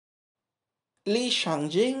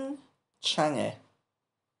Shangyin, Chang E.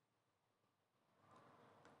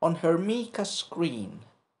 On her mica screen,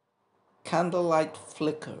 candlelight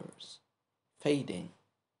flickers, fading.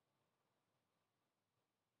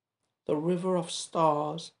 The river of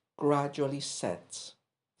stars gradually sets,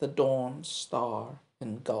 the dawn star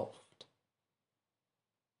engulfed.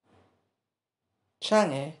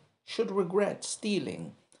 Chang E should regret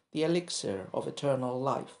stealing the elixir of eternal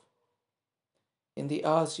life. In the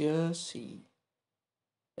azure sea,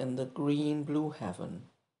 in the green blue heaven,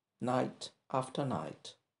 night after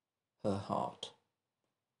night, her heart.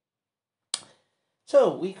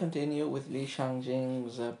 So we continue with Li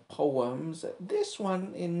Shangjing's poems. This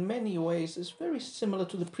one, in many ways, is very similar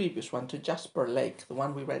to the previous one, to Jasper Lake, the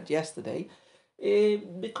one we read yesterday,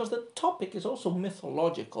 because the topic is also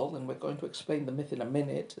mythological, and we're going to explain the myth in a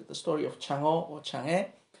minute. The story of Chang or Chang E,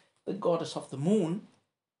 the goddess of the moon.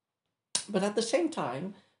 But at the same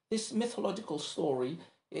time, this mythological story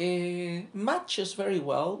matches very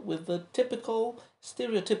well with the typical,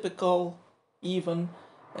 stereotypical, even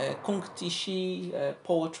Kung Tishi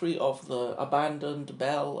poetry of the abandoned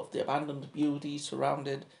belle, of the abandoned beauty,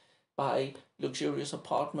 surrounded by luxurious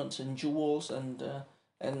apartments and jewels, and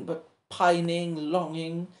but pining,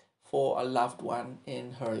 longing for a loved one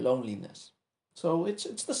in her loneliness. So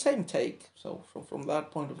it's the same take. So from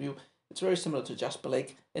that point of view, it's very similar to Jasper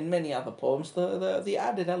Lake in many other poems. The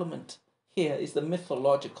added element here is the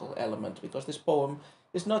mythological element, because this poem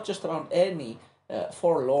is not just around any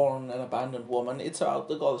forlorn and abandoned woman. It's about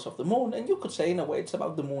the goddess of the moon, and you could say in a way it's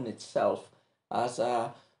about the moon itself as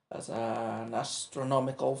a as an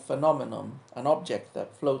astronomical phenomenon, an object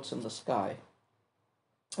that floats in the sky.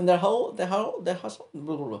 And there have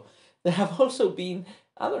also been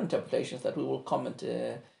other interpretations that we will comment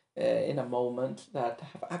in a moment, that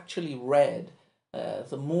have actually read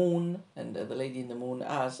the moon and the lady in the moon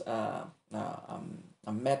as a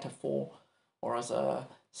metaphor, or as a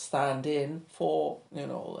stand-in for,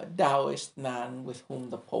 a Taoist man with whom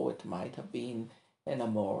the poet might have been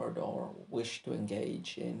enamored or wished to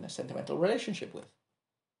engage in a sentimental relationship with.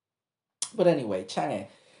 But anyway, Chang E.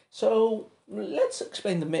 So let's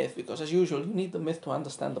explain the myth, because as usual, you need the myth to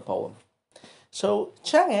understand the poem. So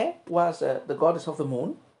Chang E was the goddess of the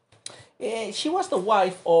moon. She was the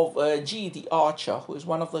wife of Ji the Archer, who is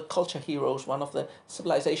one of the culture heroes, one of the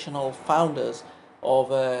civilizational founders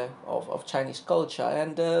of Chinese culture.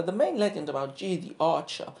 And the main legend about Ji the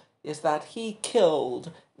Archer is that he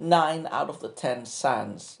killed 9 out of the 10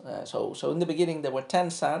 sons. So in the beginning there were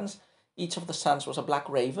 10 sons. Each of the sons was a black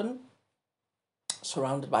raven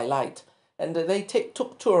surrounded by light, and they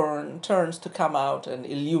took turns to come out and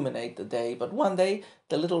illuminate the day. But one day,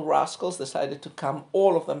 the little rascals decided to come,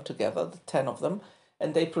 all of them together, the 10 of them,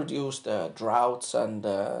 and they produced droughts and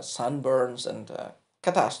sunburns and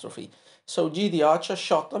catastrophe. So G the archer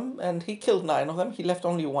shot them, and he killed 9 of them. He left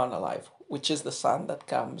only one alive, which is the sun that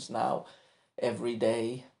comes now every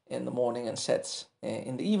day in the morning and sets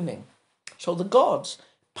in the evening. So the gods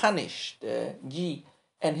punished Ji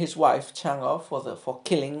and his wife Chang'e for the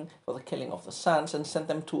killing of the sons, and sent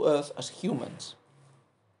them to Earth as humans.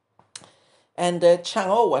 And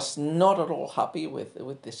Chang'e was not at all happy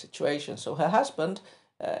with this situation. So her husband,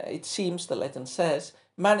 it seems, the legend says,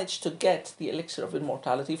 managed to get the elixir of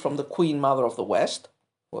immortality from the Queen Mother of the West,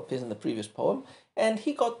 who appears in the previous poem, and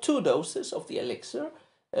he got 2 doses of the elixir,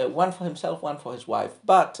 one for himself, one for his wife.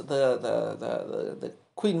 But the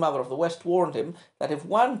Queen Mother of the West warned him that if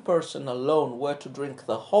one person alone were to drink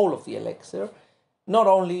the whole of the elixir, not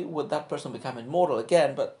only would that person become immortal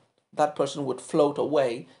again, but that person would float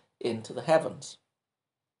away into the heavens.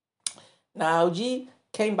 Now, Ji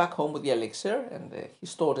came back home with the elixir, and he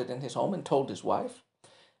stored it in his home and told his wife.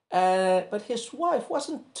 But his wife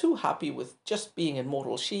wasn't too happy with just being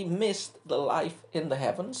immortal. She missed the life in the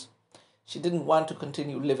heavens. She didn't want to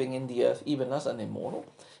continue living in the earth even as an immortal.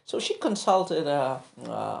 So she consulted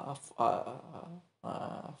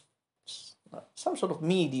some sort of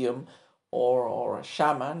medium or a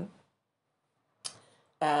shaman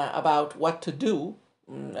about what to do.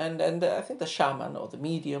 And I think the shaman or the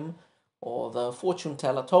medium or the fortune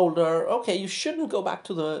teller told her, okay, you shouldn't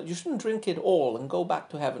drink it all and go back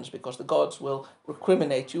to heavens, because the gods will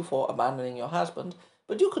recriminate you for abandoning your husband.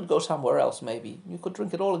 But you could go somewhere else, maybe. You could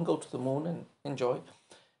drink it all and go to the moon and enjoy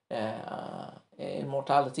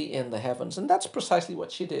immortality in the heavens. And that's precisely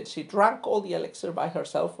what she did. She drank all the elixir by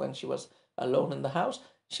herself when she was alone in the house.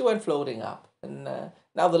 She went floating up. And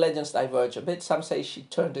now the legends diverge a bit. Some say she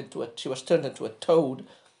was turned into a toad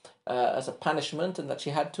as a punishment, and that she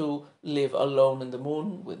had to live alone in the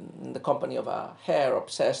moon in the company of a hare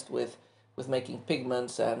obsessed with with making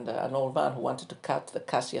pigments, and an old man who wanted to cut the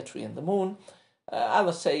cassia tree in the moon.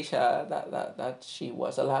 Others say that she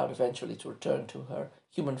was allowed eventually to return to her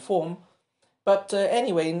human form. But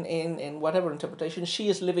anyway, in whatever interpretation, she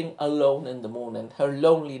is living alone in the moon, and her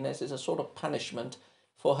loneliness is a sort of punishment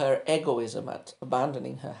for her egoism at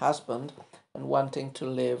abandoning her husband and wanting to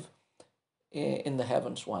live in the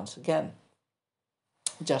heavens once again,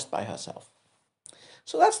 just by herself.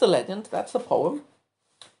 So that's the legend, that's the poem.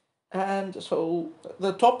 And so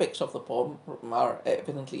the topics of the poem are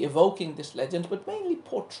evidently evoking this legend, but mainly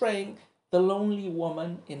portraying the lonely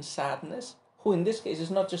woman in sadness, who in this case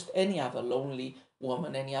is not just any other lonely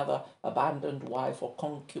woman, any other abandoned wife or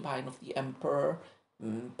concubine of the emperor,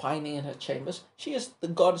 pining in her chambers. She is the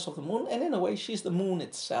goddess of the moon, and in a way, she's the moon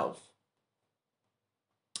itself.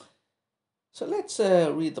 So let's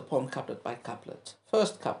read the poem couplet by couplet.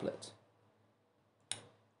 First couplet.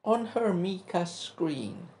 On her mica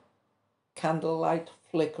screen, candlelight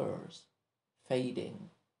flickers, fading.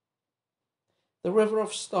 The river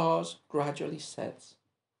of stars gradually sets,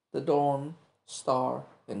 the dawn star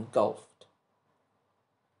engulfed.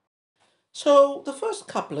 So the first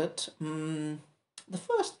couplet,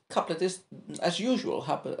 is, as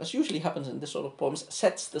usually happens in this sort of poems,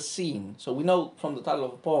 sets the scene. So we know from the title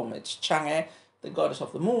of the poem it's Chang E, the goddess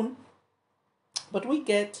of the moon, but we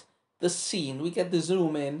get the scene, we get the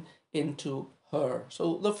zoom in into her.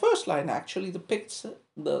 So the first line actually depicts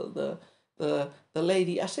the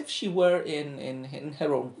lady as if she were in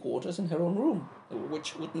her own quarters, in her own room,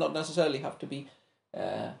 which would not necessarily have to be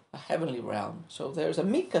a heavenly realm. So there's a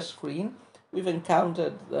mica screen. We've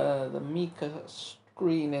encountered the mica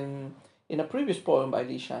screen in a previous poem by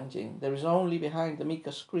Li Shangyin. There is only behind the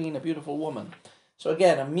mica screen a beautiful woman. So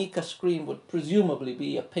again, a mica screen would presumably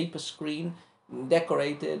be a paper screen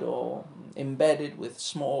decorated or embedded with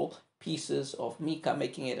small pieces of mica,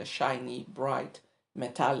 making it a shiny, bright,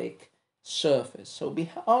 metallic surface. So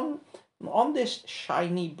on this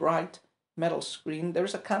shiny, bright metal screen, there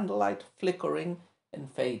is a candlelight flickering and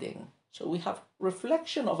fading. So we have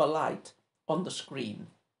reflection of a light on the screen,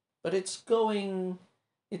 but it's fading,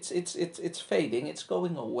 it's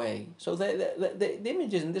going away. So the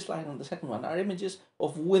images in this line and the second one are images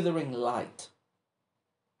of withering light.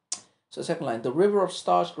 So second line, the river of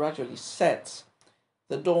stars gradually sets,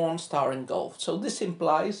 the dawn star engulfed. So this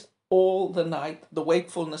implies all the night, the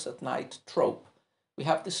wakefulness at night trope. We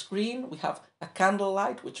have the screen, we have a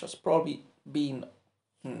candlelight, which has probably been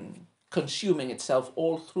consuming itself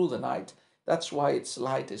all through the night. That's why its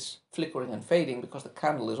light is flickering and fading, because the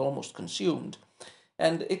candle is almost consumed.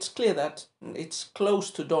 And it's clear that it's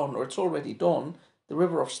close to dawn, or it's already dawn. The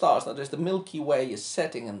river of stars, that is the Milky Way, is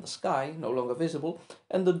setting in the sky, no longer visible,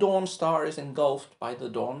 and the dawn star is engulfed by the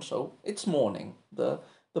dawn, so it's morning. The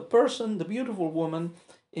person, the beautiful woman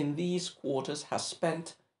in these quarters has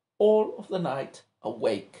spent all of the night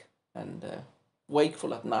awake, and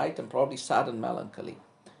wakeful at night, and probably sad and melancholy.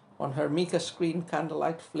 On her mica screen,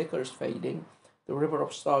 candlelight flickers fading, the river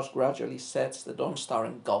of stars gradually sets, the dawn star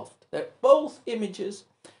engulfed. They're both images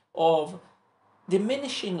of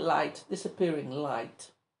diminishing light, disappearing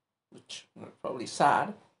light, which is probably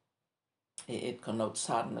sad. It connotes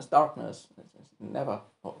sadness, darkness. It's never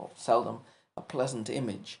or seldom a pleasant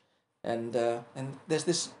image. And there's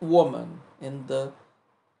this woman in the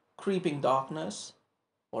creeping darkness,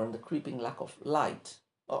 or in the creeping lack of light.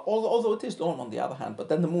 Although it is dawn on the other hand, but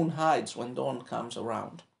then the moon hides when dawn comes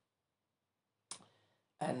around.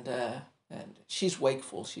 And she's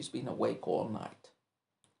wakeful. She's been awake all night.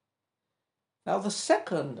 Now the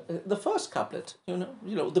first couplet,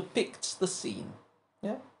 depicts the scene.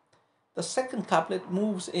 Yeah. The second couplet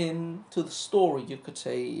moves into the story, you could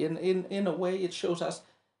say. In a way, it shows us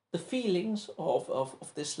the feelings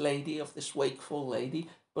of this lady, of this wakeful lady,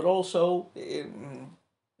 but also it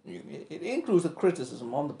includes the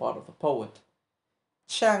criticism on the part of the poet.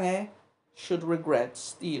 Chang E should regret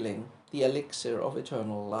stealing the elixir of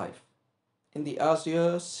eternal life. In the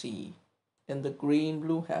azure sea, in the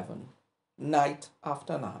green-blue heaven, night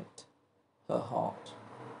after night, her heart.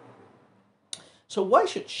 So why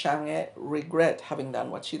should Chang E regret having done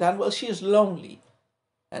what she done? Well, she is lonely.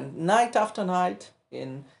 And night after night,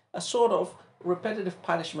 in a sort of repetitive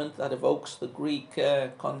punishment that evokes the Greek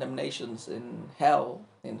condemnations in hell,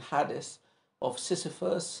 in Hades, of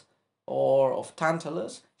Sisyphus, or of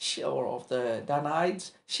Tantalus, or of the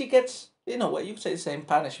Danaides, she gets, in a way, you could say the same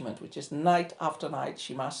punishment, which is night after night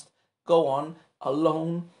she must go on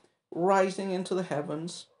alone, rising into the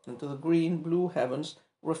heavens, into the green-blue heavens,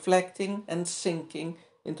 reflecting and sinking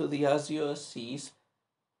into the azure seas,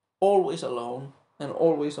 always alone and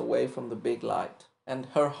always away from the big light. And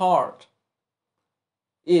her heart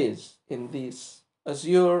is in this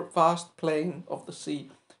azure vast plain of the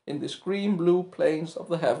sea, in this green blue plains of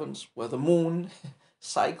the heavens, where the moon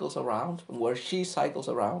cycles around and where she cycles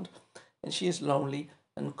around, and she is lonely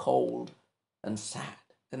and cold and sad.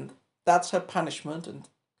 And that's her punishment, and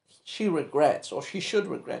she regrets, or she should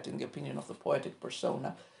regret, in the opinion of the poetic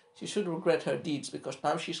persona, she should regret her deeds because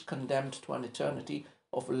now she's condemned to an eternity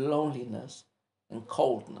of loneliness and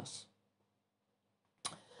coldness.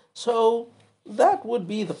 So that would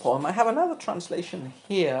be the poem. I have another translation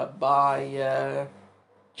here by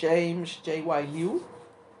James J.Y. Liu.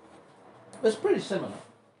 It's pretty similar.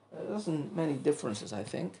 There isn't many differences, I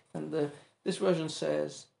think. And this version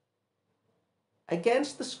says,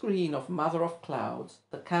 against the screen of Mother of Clouds,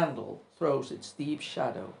 the candle throws its deep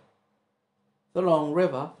shadow. The long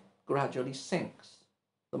river gradually sinks.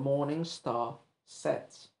 The morning star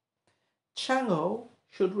sets. Chang E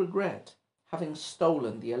should regret having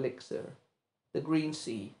stolen the elixir, the green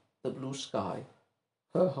sea, the blue sky,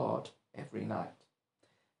 her heart every night.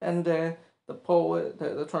 And the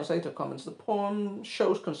translator comments, the poem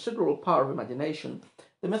shows considerable power of imagination.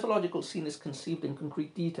 The mythological scene is conceived in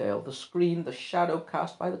concrete detail. The screen, the shadow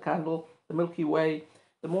cast by the candle, the Milky Way,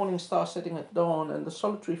 the morning star setting at dawn, and the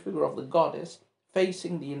solitary figure of the goddess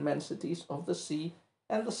facing the immensities of the sea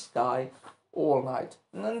and the sky all night.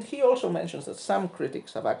 And he also mentions that some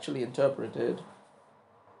critics have actually interpreted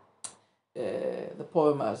the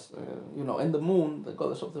poem as, in the moon, the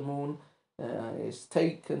goddess of the moon, is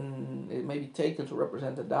taken, it may be taken to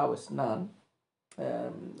represent a Taoist nun.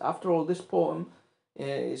 After all, this poem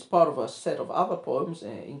is part of a set of other poems,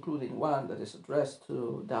 including one that is addressed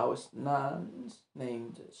to Taoist nuns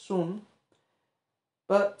named Sun.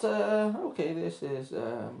 But okay, this is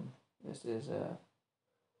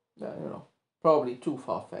probably too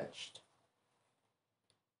far fetched.